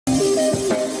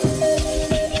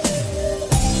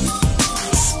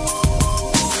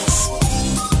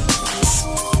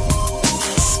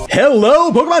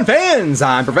Hello, Pokemon fans!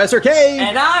 I'm Professor K.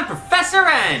 And I'm Professor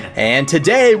N. And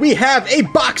today we have a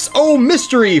Box O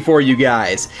mystery for you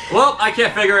guys. Well, I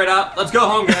can't figure it out. Let's go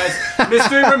home, guys.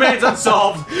 Mystery remains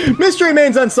unsolved. Mystery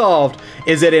remains unsolved.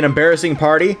 Is it an embarrassing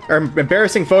party? Or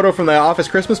embarrassing photo from the office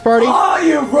Christmas party? Oh,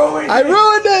 you ruined it! I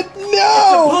ruined it!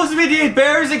 No! It's supposed to be the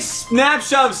embarrassing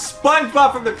snapshot of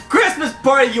SpongeBob from the Christmas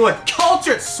party, you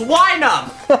uncultured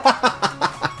swine-up!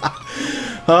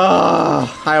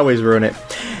 I always ruin it.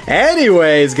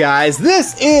 Anyways, guys,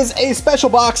 this is a special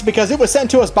box because it was sent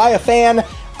to us by a fan.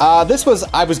 I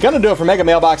was gonna do it for Mega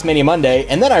Mailbox Mania Monday,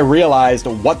 and then I realized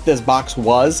what this box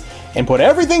was and put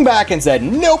everything back and said,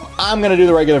 nope, I'm gonna do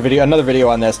the regular video, another video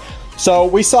on this. So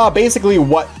we saw basically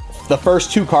what the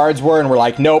first two cards were, and we're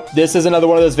like, nope, this is another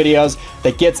one of those videos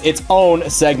that gets its own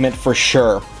segment for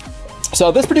sure.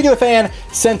 So this particular fan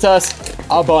sent us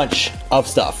a bunch of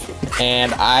stuff,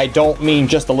 and I don't mean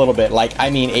just a little bit, like I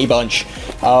mean a bunch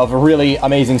of really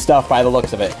amazing stuff by the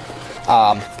looks of it.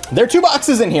 There are two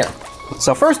boxes in here.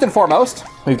 So first and foremost,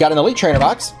 we've got an Elite Trainer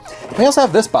box. We also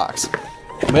have this box.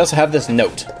 We also have this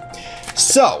note.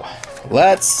 So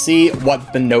let's see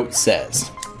what the note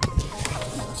says.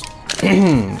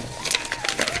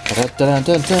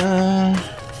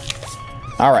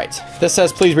 All right, this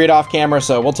says please read off camera,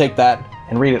 so we'll take that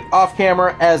and read it off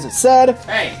camera as it said.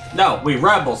 Hey, no, we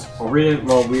rebels. We'll read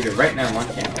it right now on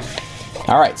camera.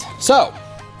 All right, so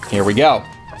here we go.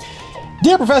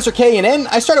 Dear Professor K and N,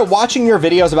 I started watching your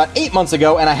videos about 8 months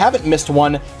ago and I haven't missed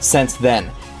one since then.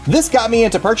 This got me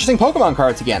into purchasing Pokemon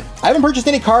cards again. I haven't purchased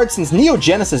any cards since Neo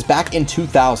Genesis back in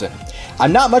 2000.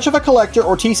 I'm not much of a collector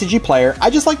or TCG player, I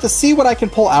just like to see what I can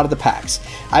pull out of the packs.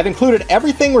 I've included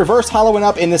everything reverse hollowing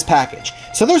up in this package,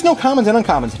 so there's no commons and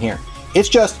uncommons in here. It's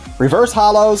just reverse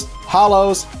holos,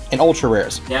 and ultra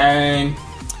rares. Dang.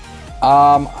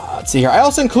 Let's see here. I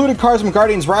also included cards from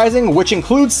Guardians Rising, which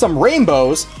includes some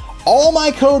rainbows, all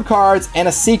my code cards, and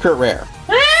a secret rare.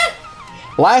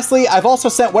 Lastly, I've also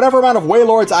sent whatever amount of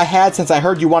Wailords I had since I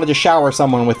heard you wanted to shower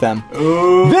someone with them.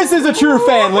 Ooh. This is a true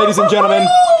fan, ladies and gentlemen.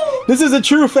 This is a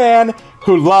true fan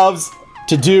who loves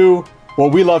to do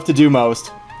what we love to do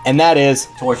most, and that is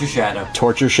Torture Shadow.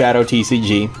 Torture Shadow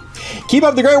TCG. Keep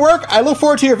up the great work. I look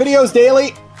forward to your videos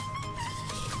daily.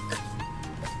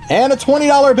 And a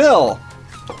 $20 bill.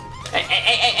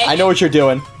 Hey. I know what you're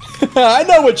doing. I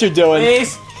know what you're doing.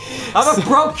 Please. I'm a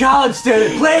broke college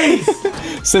student, please!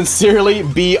 Sincerely,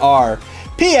 BR.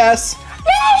 P.S.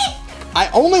 I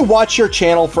only watch your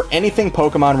channel for anything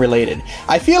Pokemon related.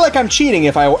 I feel like I'm cheating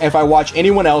if I watch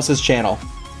anyone else's channel.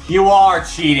 You are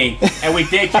cheating, and we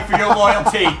thank you for your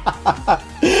loyalty.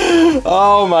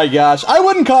 Oh my gosh. I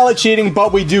wouldn't call it cheating,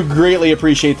 but we do greatly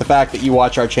appreciate the fact that you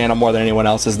watch our channel more than anyone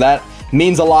else's. That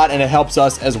means a lot, and it helps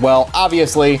us as well,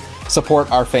 obviously,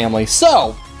 support our family.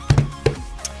 So,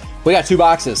 we got two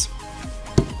boxes.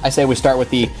 I say we start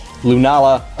with the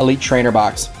Lunala Elite Trainer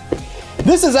box.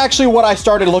 This is actually what I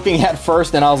started looking at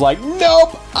first, and I was like,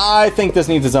 nope, I think this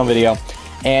needs its own video.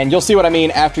 And you'll see what I mean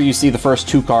after you see the first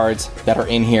two cards that are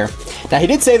in here. Now, he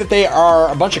did say that they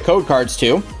are a bunch of code cards,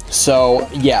 too. So,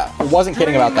 yeah, wasn't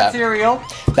kidding about that. Material.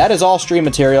 That is all stream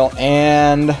material,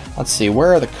 and let's see,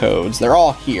 where are the codes? They're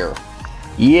all here.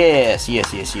 Yes.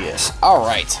 All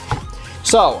right.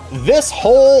 So, this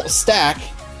whole stack,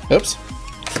 oops.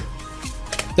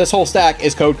 This whole stack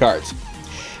is code cards,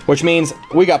 which means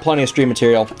we got plenty of stream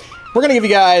material. We're gonna give you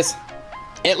guys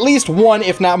at least one,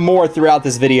 if not more, throughout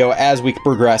this video as we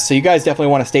progress. So you guys definitely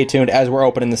want to stay tuned as we're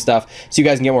opening this stuff so you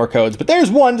guys can get more codes. But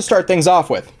there's one to start things off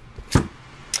with.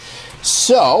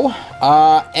 So,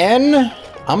 N,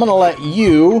 I'm gonna let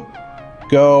you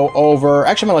go over,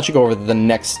 actually I'm gonna let you go over the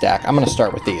next stack. I'm gonna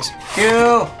start with these.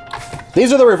 Ew.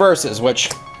 These are the reverses, which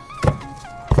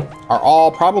are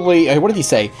all probably, what did he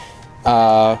say?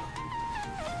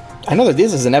 I know that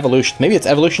this is an evolution. Maybe it's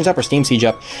Evolutions Up or Steam Siege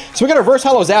Up. So we got a reverse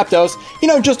holo Zapdos. You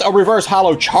know, just a reverse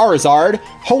holo Charizard.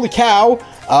 Holy cow.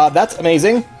 That's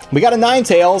amazing. We got a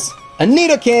Ninetales, a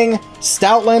Nidoking,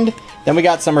 Stoutland. Then we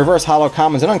got some reverse holo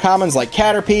commons and uncommons like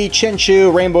Caterpie,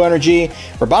 Chinchou, Rainbow Energy.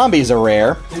 Rabambi's a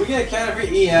rare. Did we get a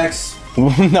Caterpie EX?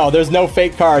 No, there's no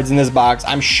fake cards in this box,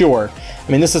 I'm sure.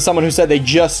 I mean, this is someone who said they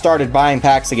just started buying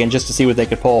packs again just to see what they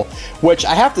could pull. Which,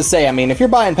 I have to say, I mean, if you're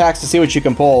buying packs to see what you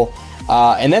can pull,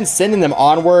 and then sending them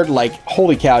onward, like,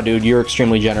 holy cow, dude, you're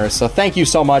extremely generous. So thank you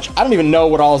so much. I don't even know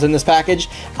what all is in this package.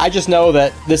 I just know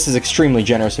that this is extremely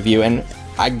generous of you, and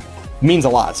means a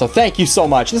lot. So thank you so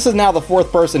much. This is now the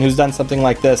fourth person who's done something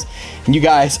like this, and you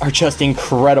guys are just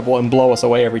incredible and blow us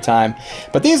away every time.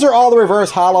 But these are all the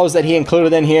reverse holos that he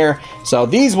included in here. So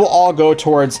these will all go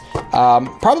towards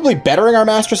probably bettering our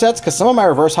master sets, because some of my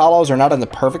reverse holos are not in the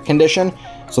perfect condition.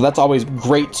 So that's always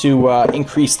great to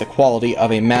increase the quality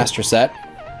of a master set.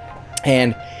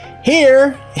 And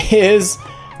here is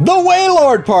the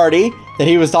Wailord party that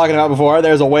he was talking about before.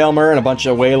 There's a Wailmer and a bunch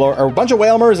of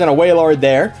Wailmers and a Wailord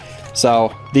there.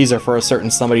 So these are for a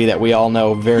certain somebody that we all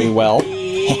know very well.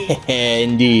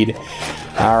 Indeed.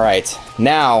 All right.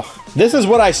 Now, this is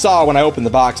what I saw when I opened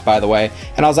the box, by the way.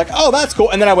 And I was like, oh, that's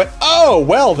cool. And then I went, oh,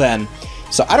 well then.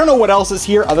 So I don't know what else is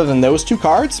here other than those two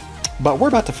cards, but we're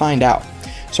about to find out.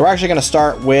 So we're actually going to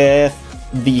start with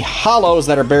the holos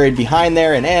that are buried behind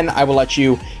there, and then I will let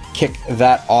you kick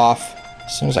that off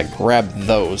as soon as I grab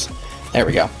those. There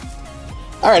we go.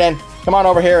 All right, En, come on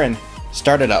over here and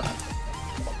start it up.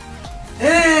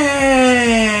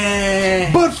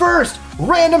 But first,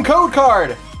 random code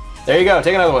card. There you go.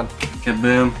 Take another one.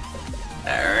 Kaboom.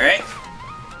 Alright.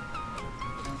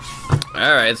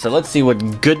 Alright, so let's see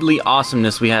what goodly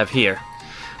awesomeness we have here.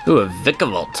 Ooh, a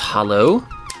Vikavolt holo.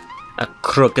 A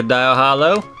Crocodile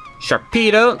holo.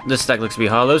 Sharpedo. This deck looks to be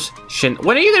holos.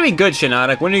 When are you going to be good,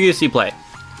 Shiinotic? When are you going to see play?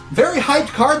 Very hyped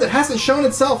card that hasn't shown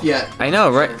itself yet. I know,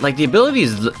 right? Like, the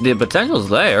abilities, the potential's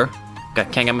there.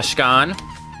 Got Kangaskhan,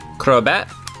 Crobat,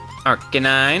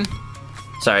 Arcanine.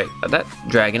 Sorry about that.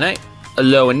 Dragonite.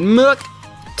 Alolan Muk.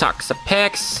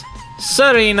 Toxapex.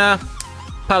 Serena.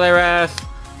 Poliwrath.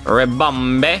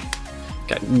 Rebombe.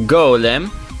 Got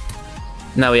Golem.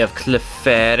 Now we have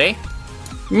Clefairy.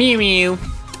 Mew Mew.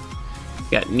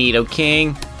 Got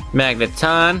Nidoking.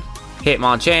 Magneton.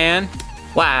 Hitmonchan.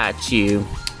 Wachu.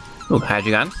 Ooh,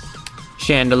 Hydreigon.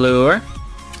 Chandelure.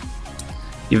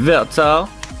 Yveltal.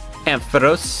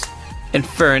 Ampharos.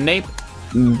 Infernape.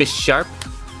 Bisharp.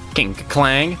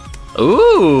 Kinkaklang.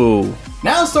 Ooh!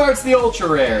 Now starts the ultra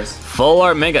rares. Full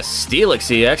Art Mega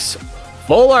Steelix EX.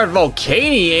 Full Art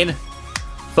Volcanion.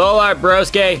 Full Art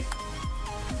Broske.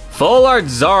 Full Art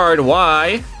Zard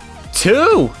Y.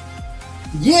 2!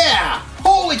 Yeah!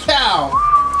 Holy cow!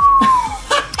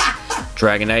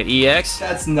 Dragonite EX.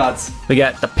 That's nuts. We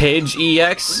got the Pidge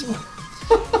EX.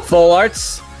 Full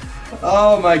Arts.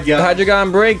 Oh my god.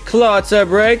 Hydreigon Break. Clawitzer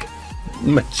Break.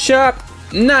 Machop.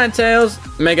 Ninetales.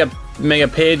 Mega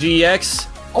Pidge EX.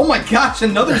 Oh my gosh,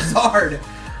 another Zard.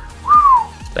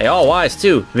 They all wise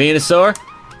too. Venusaur.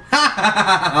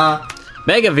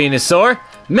 Mega Venusaur.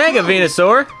 Mega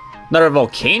Venusaur. Another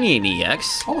Volcanion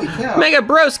EX. Holy cow. Mega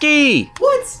Broski.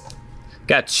 What?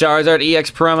 Got Charizard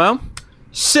EX promo.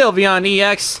 Sylveon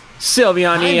EX.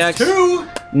 Sylveon EX. 2.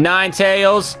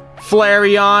 Ninetales.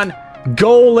 Flareon.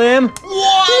 Golem.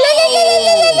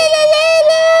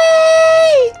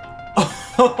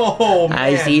 Oh man.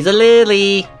 I see the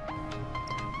Lily.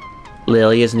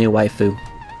 Lily is new waifu.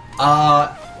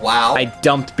 Wow. I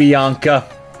dumped Bianca.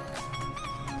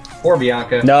 Poor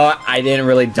Bianca. No, I didn't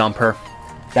really dump her.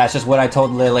 That's just what I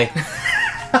told Lily.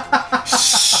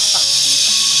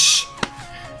 Shh.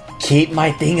 Keep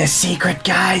my thing a secret,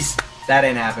 guys. That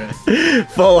ain't happening.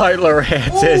 Full Art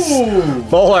Lurantis. Ooh.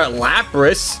 Full Art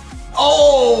Lapras.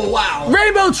 Oh, wow.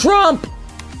 Rainbow Trump.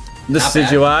 The Not bad.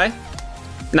 Decidueye.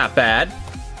 Not bad.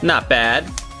 Not bad.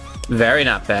 Very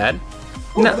not bad.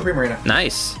 Ooh, No. another Primarina.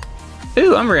 Nice.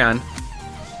 Ooh, Umbreon.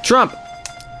 Trump.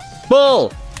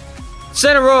 Bull.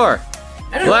 Cineroar.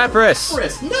 Lapras.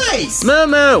 Nice. Moo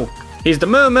Moo. He's the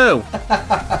Moo Moo.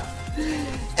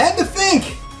 And to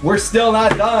think, we're still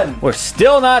not done. We're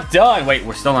still not done. Wait,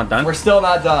 we're still not done? We're still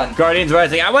not done. Guardians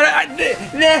Rising. I want to.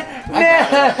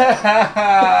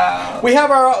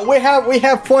 We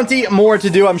have plenty more to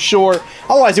do, I'm sure.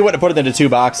 Otherwise, he wouldn't have put it into 2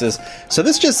 boxes. So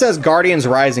this just says Guardians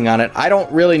Rising on it. I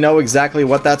don't really know exactly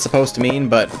what that's supposed to mean,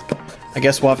 but I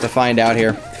guess we'll have to find out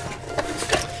here.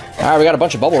 All right, we got a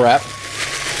bunch of bubble wrap.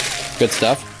 Good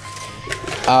stuff.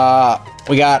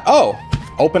 We got,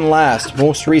 open last,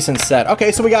 most recent set.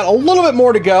 Okay, so we got a little bit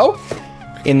more to go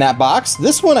in that box.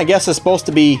 This one, I guess, is supposed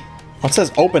to be, it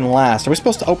says open last. Are we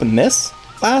supposed to open this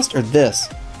last or this?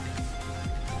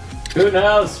 Who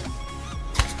knows?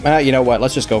 You know what?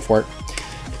 Let's just go for it.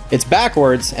 It's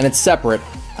backwards and it's separate.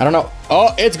 I don't know.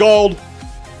 Oh, it's gold.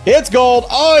 It's gold.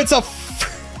 Oh, it's a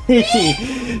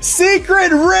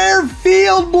secret rare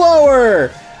field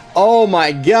blower. Oh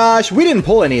my gosh. We didn't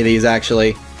pull any of these,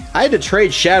 actually. I had to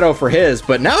trade Shadow for his,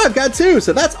 but now I've got 2,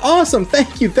 so that's awesome.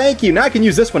 Thank you, thank you. Now I can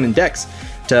use this one in decks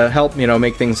to help, you know,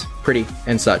 make things pretty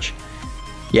and such.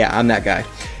 Yeah, I'm that guy.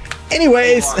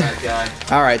 Anyways. You are that guy.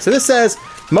 All right, so this says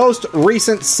most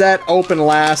recent set open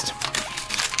last.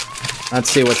 Let's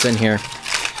see what's in here.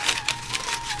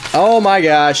 Oh my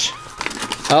gosh.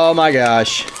 Oh my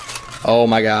gosh. Oh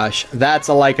my gosh. That's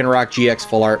a Lycanroc GX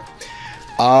full art.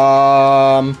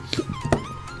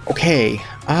 Okay.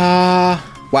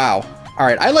 Wow. All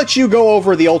right, I let you go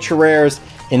over the ultra rares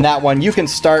in that one. You can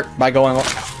start by going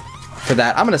for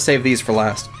that. I'm gonna save these for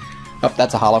last. Oh,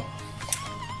 that's a holo.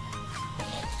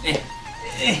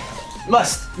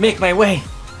 Must make my way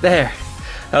there.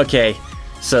 Okay,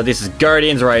 so this is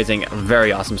Guardians Rising. A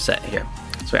very awesome set here.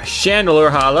 So we have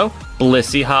Chandelure Holo,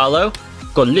 Blissey Holo,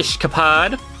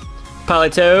 GlitchXCity,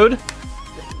 Politoed,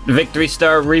 Victory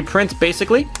Star reprint,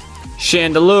 basically.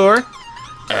 Chandelure,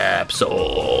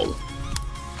 Absol,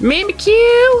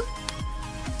 Mimikyu,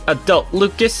 Adult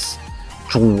Lucas,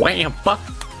 Dwampa,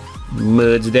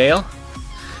 Mudsdale,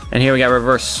 and here we got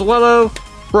Reverse Swallow,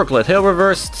 Brooklet Hill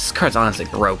Reverse. This card's honestly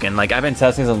broken. Like, I've been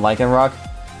testing some Lycanroc.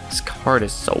 This card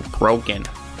is so broken.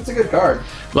 That's a good card.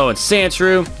 Low and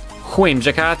Sandshrew,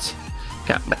 Whimjacot,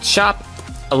 got Machop,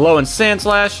 a Low and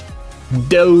Sandslash,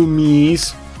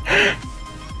 Domies,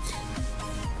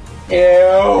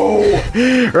 Ew.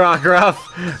 Rockruff,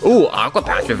 ooh, Aqua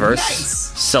Patch Reverse,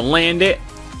 Nice. Salandit,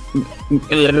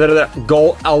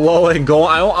 Alolan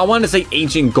Golem. I want to say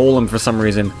Ancient Golem for some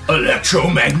reason.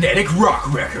 Electromagnetic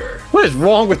Rock Wrecker. What is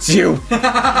wrong with you?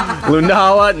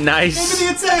 Lunala, nice. Give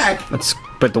me the attack.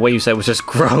 But the way you said it was just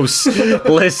gross.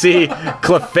 Lissy,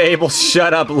 Clefable,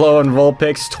 Shut Up, Low and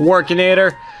Vulpix,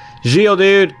 Twerkinator,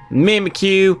 Geodude,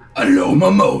 Mimikyu,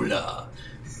 Alomomola.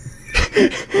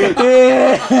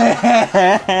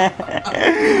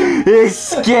 You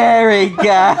scary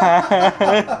guy.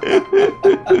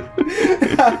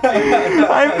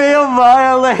 I feel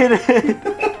violated.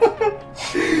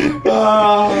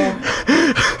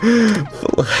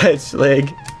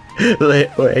 Fletchling,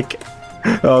 Litwick,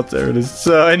 Alternative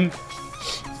Sun,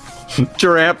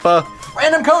 Trampa.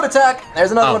 Random code attack.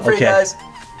 There's another one for you guys.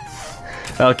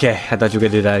 Okay, I thought you were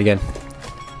gonna do that again.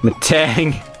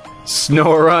 Matang,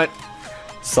 Snorunt,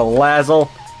 Salazzle,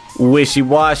 Wishy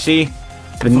Washy,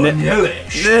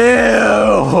 Vanillish.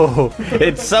 Ew!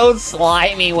 It's so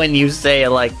slimy when you say it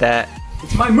like that.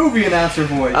 It's my movie announcer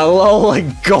voice.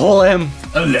 Alolan Golem.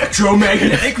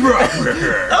 Electromagnetic Rock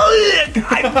Wrecker. I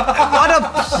want to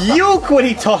puke when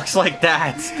he talks like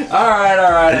that. Alright,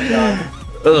 I'm done.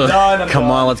 Ugh. Done, I'm Come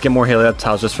done. on, let's get more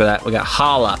Helioptiles just for that. We got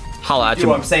Holla. Holla at Dude,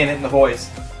 your I'm saying it in the voice.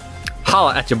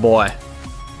 Holla at your boy.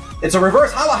 It's a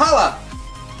reverse holla holla.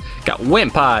 Got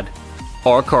Wimpod,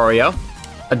 Oricorio,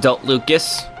 Adult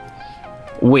Lucas,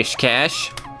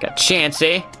 Wishcash, got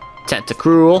Chansey,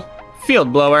 Tentacruel,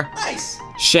 Field Blower, Nice.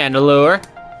 Chandelure,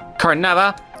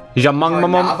 Carnava,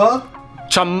 Jamungmamo,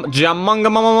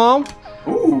 Jamungamamo,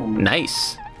 Ooh.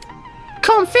 nice.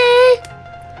 Comfy,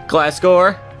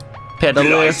 Glasgow,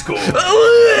 Petalure.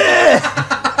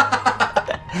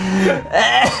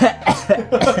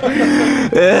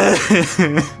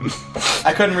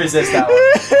 I couldn't resist that one.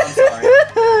 I'm sorry.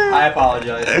 I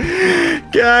apologize.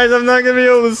 Guys, I'm not gonna be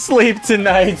able to sleep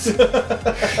tonight.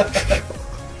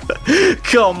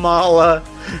 Kamala,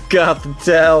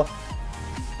 Gothitelle,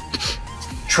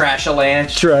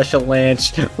 Trashalanche.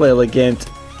 Trashalanche, Lilligant,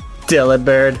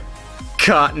 Delibird,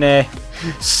 Cottonee,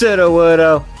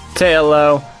 Sudowoodo,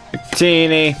 Tailo,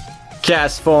 Victini,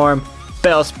 Castform,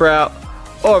 Bellsprout,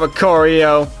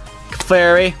 Oricorio,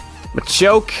 Clefairy,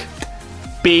 Machoke,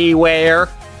 Beware,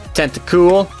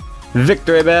 Tentacool,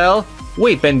 Victory Bell,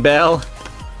 Weeping Bell,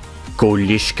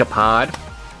 GlitchXCity,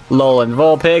 Lolan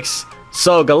Vulpix,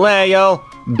 Solgaleo,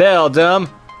 Beldum,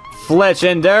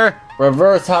 Fletchinder,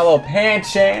 Reverse Hollow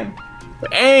Pancham,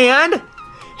 and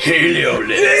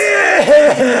Heliolisk.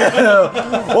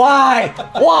 Why?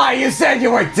 Why? You said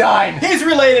you were done! He's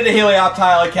related to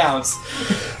Helioptile accounts.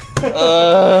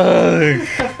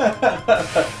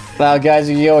 Wow, guys,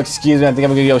 yo, excuse me, I think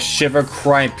I'm gonna go shiver,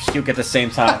 cry, and puke at the same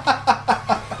time.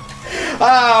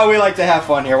 We like to have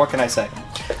fun here, what can I say?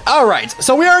 Alright,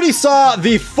 so we already saw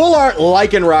the full art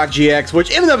Lycanroc GX, which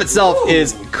in and of itself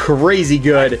is crazy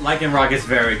good. Lycanroc is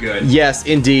very good. Yes,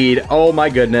 indeed. Oh my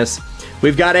goodness.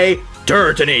 We've got a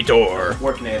Turtonator.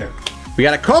 Workinator. We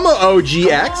got a Como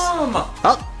OGX.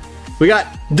 Oh, we got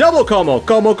double Como.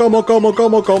 Como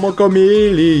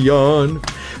Chameleon.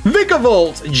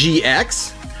 Vikavolt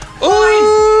GX.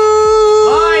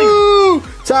 Ooh!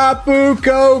 Tapu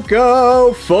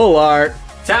Koko. Full art.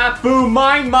 Tapu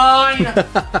mine.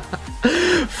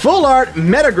 Full art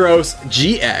Metagross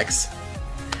GX.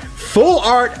 Full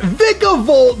art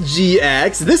Vikavolt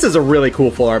GX. This is a really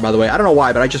cool full art, by the way. I don't know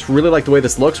why, but I just really like the way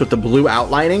this looks with the blue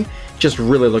outlining. Just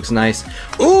really looks nice.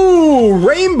 Ooh,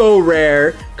 Rainbow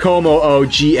Rare Como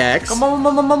OGX.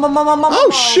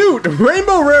 Oh shoot,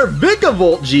 Rainbow Rare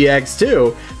Vikavolt GX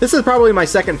too. This is probably my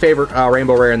second favorite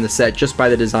Rainbow Rare in the set, just by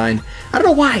the design. I don't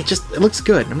know why, it looks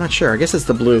good. I'm not sure. I guess it's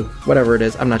the blue, whatever it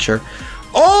is. I'm not sure.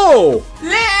 Oh!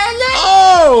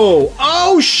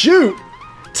 Oh shoot!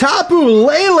 Tapu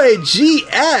Lele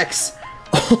GX.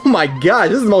 Oh my god,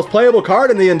 this is the most playable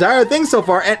card in the entire thing so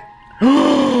far. And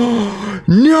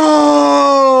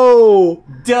No!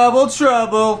 Double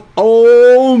trouble.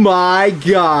 Oh my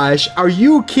gosh. Are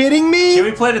you kidding me? Can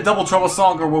we play the Double Trouble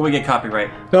song or will we get copyright?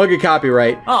 They'll get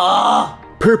copyright. Ah!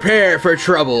 Prepare for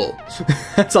trouble.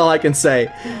 That's all I can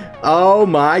say. Oh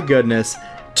my goodness.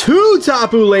 2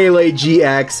 Tapu Lele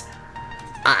GX.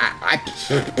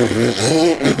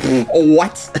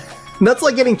 What? That's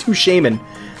like getting 2 Shaman.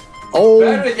 Oh,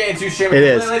 Better than getting 2 Shaman. It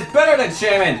is. Lele's better than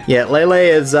Shaman. Yeah, Lele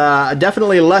is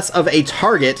definitely less of a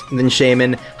target than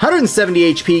Shaman.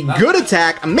 170 HP, good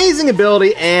attack, amazing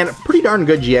ability, and pretty darn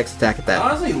good GX attack at that.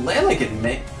 Honestly, Lele can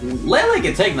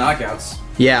take knockouts.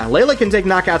 Yeah, Lele can take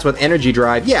knockouts with energy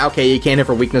drive. Yeah, okay, you can't hit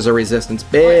for weakness or resistance.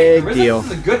 Big deal.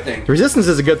 Resistance is a good thing. The resistance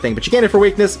is a good thing, but you can't hit for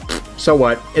weakness. So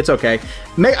what? It's okay.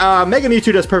 Mega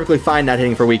Mewtwo does perfectly fine not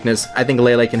hitting for weakness. I think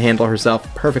Lele can handle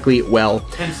herself perfectly well.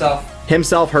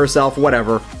 Himself, herself,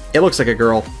 whatever. It looks like a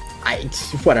girl.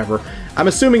 Whatever. I'm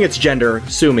assuming it's gender.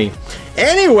 Sue me.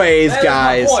 Anyways,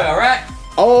 guys. My boy, all right?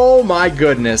 Oh my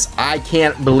goodness. I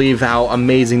can't believe how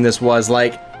amazing this was.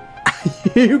 Like,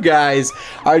 you guys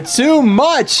are too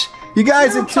much. You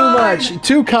guys are too much.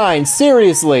 Too kind.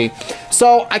 Seriously.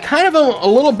 So, I kind of am a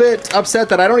little bit upset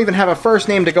that I don't even have a first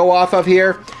name to go off of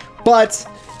here. But,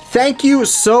 thank you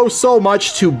so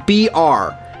much to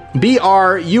BR.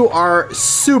 BR, you are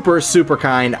super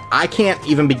kind. I can't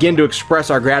even begin to express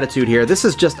our gratitude here. This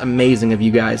is just amazing of you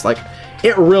guys. Like,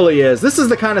 it really is. This is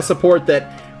the kind of support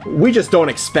that we just don't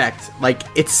expect. Like,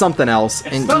 it's something else.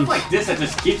 It's stuff like this that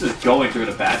just keeps us going through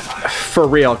the bad times. For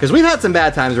real, because we've had some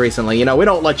bad times recently. You know, we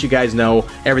don't let you guys know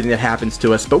everything that happens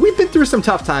to us, but we've been through some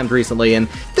tough times recently, and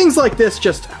things like this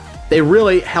just, they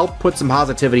really help put some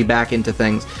positivity back into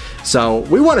things. So,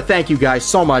 we want to thank you guys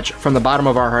so much from the bottom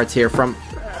of our hearts here, from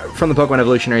the Pokemon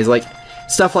Evolutionaries. Like,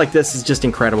 stuff like this is just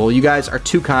incredible. You guys are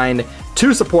too kind,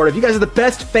 too supportive. You guys are the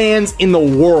best fans in the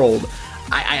world.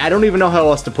 I don't even know how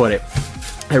else to put it.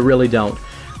 I really don't.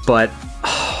 But,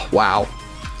 oh, wow.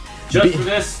 Just for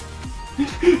this,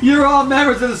 you're all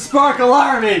members of the Sparkle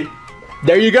Army.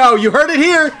 There you go. You heard it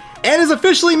here. And has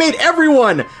officially made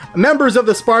everyone members of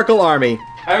the Sparkle Army.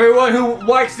 Everyone who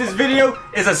likes this video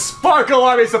is a Sparkle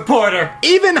Army supporter.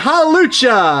 Even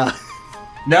Halucha.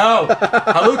 No,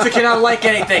 Halucha cannot like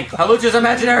anything. Halucha's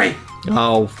imaginary.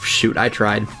 Oh, shoot, I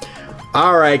tried.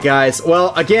 Alright, guys.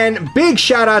 Well, again, big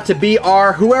shout out to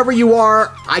BR. Whoever you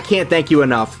are, I can't thank you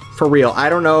enough. For real. I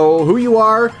don't know who you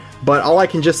are, but all I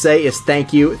can just say is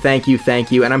thank you, thank you,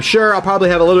 thank you. And I'm sure I'll probably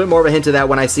have a little bit more of a hint of that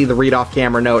when I see the read-off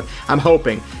camera note. I'm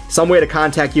hoping. Some way to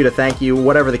contact you to thank you,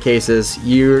 whatever the case is.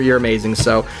 You're amazing,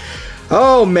 so...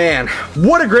 Oh man,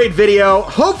 what a great video.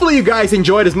 Hopefully you guys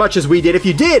enjoyed as much as we did. If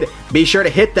you did, be sure to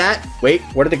hit that. Wait,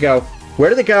 where did it go? Where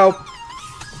did it go?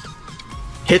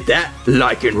 Hit that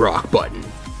like and rock button.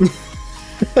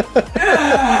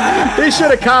 Be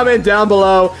sure to comment down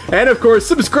below. And of course,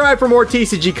 subscribe for more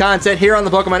TCG content here on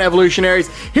the Pokemon Evolutionaries.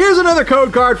 Here's another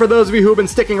code card for those of you who've been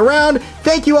sticking around.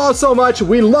 Thank you all so much.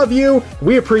 We love you.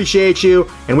 We appreciate you.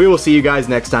 And we will see you guys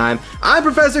next time. I'm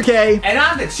Professor K. And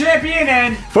I'm the Champion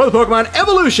N. For the Pokemon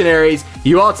Evolutionaries,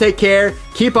 you all take care.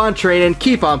 Keep on training,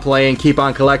 keep on playing, keep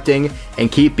on collecting,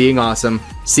 and keep being awesome.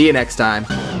 See you next time.